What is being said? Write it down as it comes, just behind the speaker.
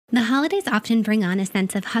The holidays often bring on a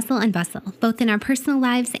sense of hustle and bustle, both in our personal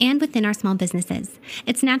lives and within our small businesses.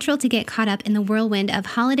 It's natural to get caught up in the whirlwind of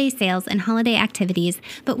holiday sales and holiday activities,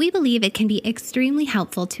 but we believe it can be extremely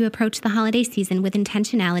helpful to approach the holiday season with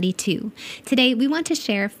intentionality too. Today, we want to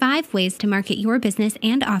share 5 ways to market your business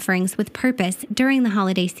and offerings with purpose during the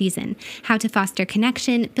holiday season, how to foster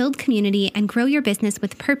connection, build community, and grow your business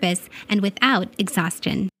with purpose and without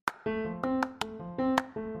exhaustion.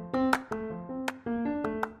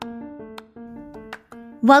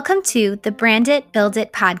 Welcome to the Brand It, Build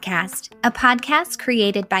It podcast, a podcast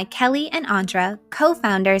created by Kelly and Andra,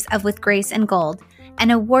 co-founders of With Grace and Gold,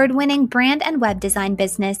 an award-winning brand and web design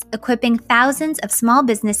business equipping thousands of small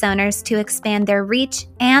business owners to expand their reach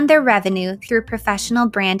and their revenue through professional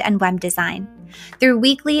brand and web design. Through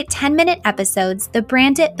weekly 10-minute episodes, the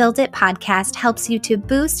Brand It, Build It podcast helps you to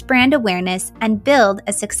boost brand awareness and build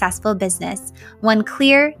a successful business, one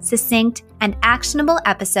clear, succinct, and actionable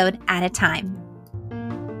episode at a time.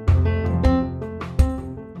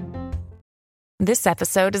 This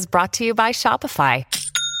episode is brought to you by Shopify.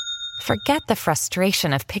 Forget the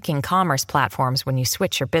frustration of picking commerce platforms when you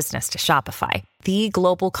switch your business to Shopify, the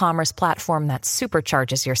global commerce platform that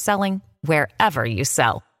supercharges your selling wherever you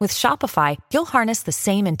sell. With Shopify, you'll harness the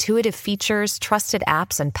same intuitive features, trusted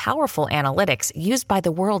apps, and powerful analytics used by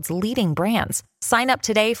the world's leading brands. Sign up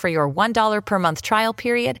today for your $1 per month trial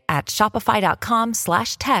period at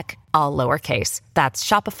shopify.com/tech, all lowercase. That's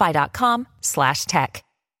shopify.com/tech.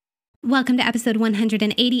 Welcome to episode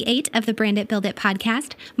 188 of the Brand It, Build It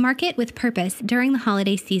podcast, Market with Purpose during the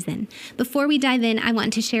holiday season. Before we dive in, I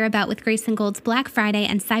want to share about With Grace and Gold's Black Friday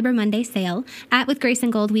and Cyber Monday sale. At With Grace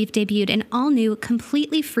and Gold, we've debuted an all-new,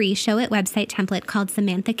 completely free Show It website template called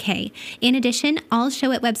Samantha K. In addition, all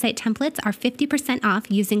Show It website templates are 50% off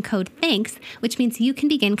using code THANKS, which means you can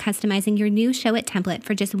begin customizing your new Show It template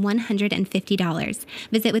for just $150.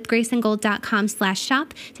 Visit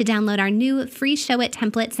withgraceandgold.com/shop to download our new free Show It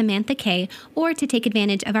template, Samantha K, or to take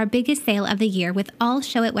advantage of our biggest sale of the year with all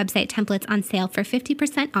Show It website templates on sale for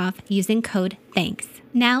 50% off using code THANKS.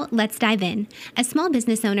 Now, let's dive in. As small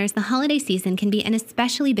business owners, the holiday season can be an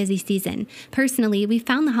especially busy season. Personally, we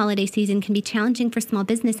found the holiday season can be challenging for small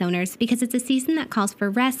business owners because it's a season that calls for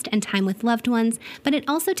rest and time with loved ones, but it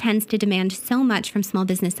also tends to demand so much from small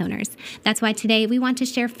business owners. That's why today we want to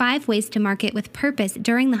share 5 ways to market with purpose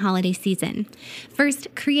during the holiday season. First,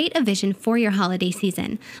 create a vision for your holiday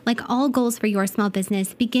season. Like all goals for your small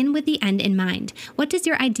business, begin with the end in mind. What does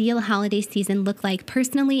your ideal holiday season look like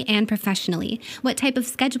personally and professionally? What type of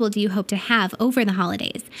schedule do you hope to have over the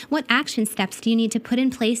holidays? What action steps do you need to put in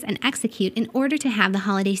place and execute in order to have the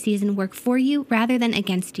holiday season work for you rather than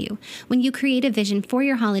against you? When you create a vision for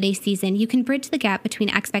your holiday season, you can bridge the gap between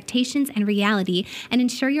expectations and reality and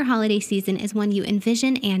ensure your holiday season is one you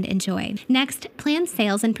envision and enjoy. Next, plan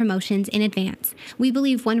sales and promotions in advance. We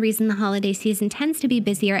believe one reason the holiday season tends to be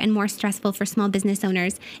busier and more stressful for small business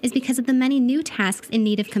owners is because of the many new tasks in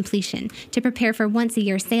need of completion to prepare for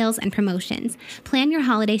once-a-year sales and promotions. Plan your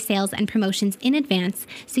holiday sales and promotions in advance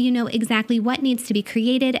so you know exactly what needs to be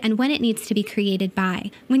created and when it needs to be created by.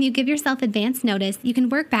 When you give yourself advance notice, you can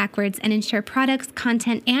work backwards and ensure products,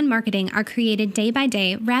 content, and marketing are created day by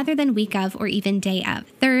day rather than week of or even day of.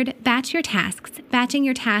 Third, batch your tasks. Batching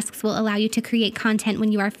your tasks will allow you to create content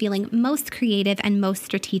when you are feeling most creative and most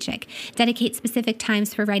strategic. Dedicate specific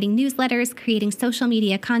times for writing newsletters, creating social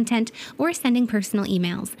media content, or sending personal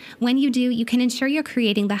emails. When you do, you can ensure you're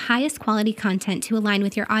creating the highest quality content to align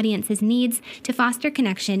with your audience's needs, to foster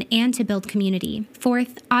connection, and to build community.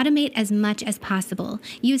 Fourth, automate as much as possible.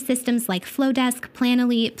 Use systems like Flowdesk,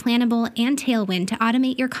 Planoly, Planable, and Tailwind to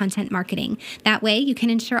automate your content marketing. That way, you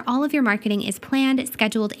can ensure all of your marketing is planned,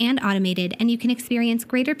 scheduled, and automated, and you can experience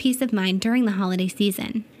greater peace of mind during the holiday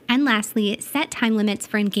season. And lastly, set time limits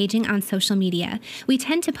for engaging on social media. We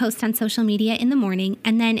tend to post on social media in the morning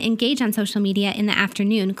and then engage on social media in the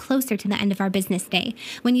afternoon closer to the end of our business day.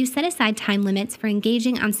 When you set aside time limits for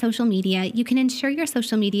engaging on social media, you can ensure your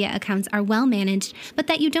social media accounts are well managed, but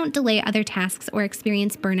that you don't delay other tasks or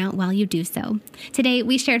experience burnout while you do so. Today,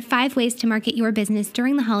 we shared 5 ways to market your business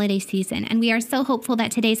during the holiday season, and we are so hopeful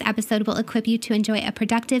that today's episode will equip you to enjoy a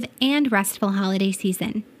productive and restful holiday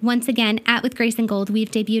season. Once again, at With Grace and Gold,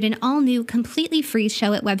 we've debuted an all-new, completely free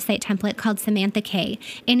Show It website template called Samantha K.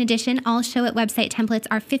 In addition, all Show It website templates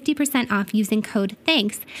are 50% off using code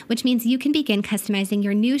THANKS, which means you can begin customizing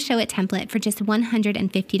your new Show It template for just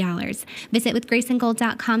 $150. Visit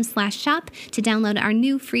withgraceandgold.com/shop to download our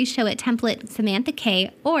new free Show It template, Samantha K,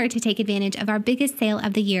 or to take advantage of our biggest sale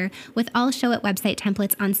of the year with all Show It website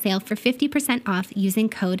templates on sale for 50% off using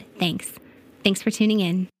code THANKS. Thanks for tuning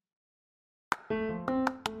in.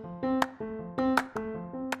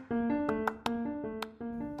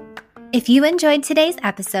 If you enjoyed today's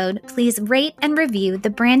episode, please rate and review the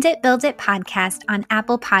Brand It, Build It podcast on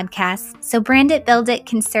Apple Podcasts so Brand It, Build It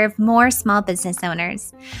can serve more small business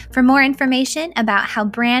owners. For more information about how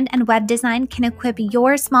brand and web design can equip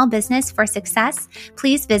your small business for success,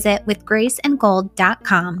 please visit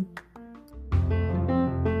withgraceandgold.com.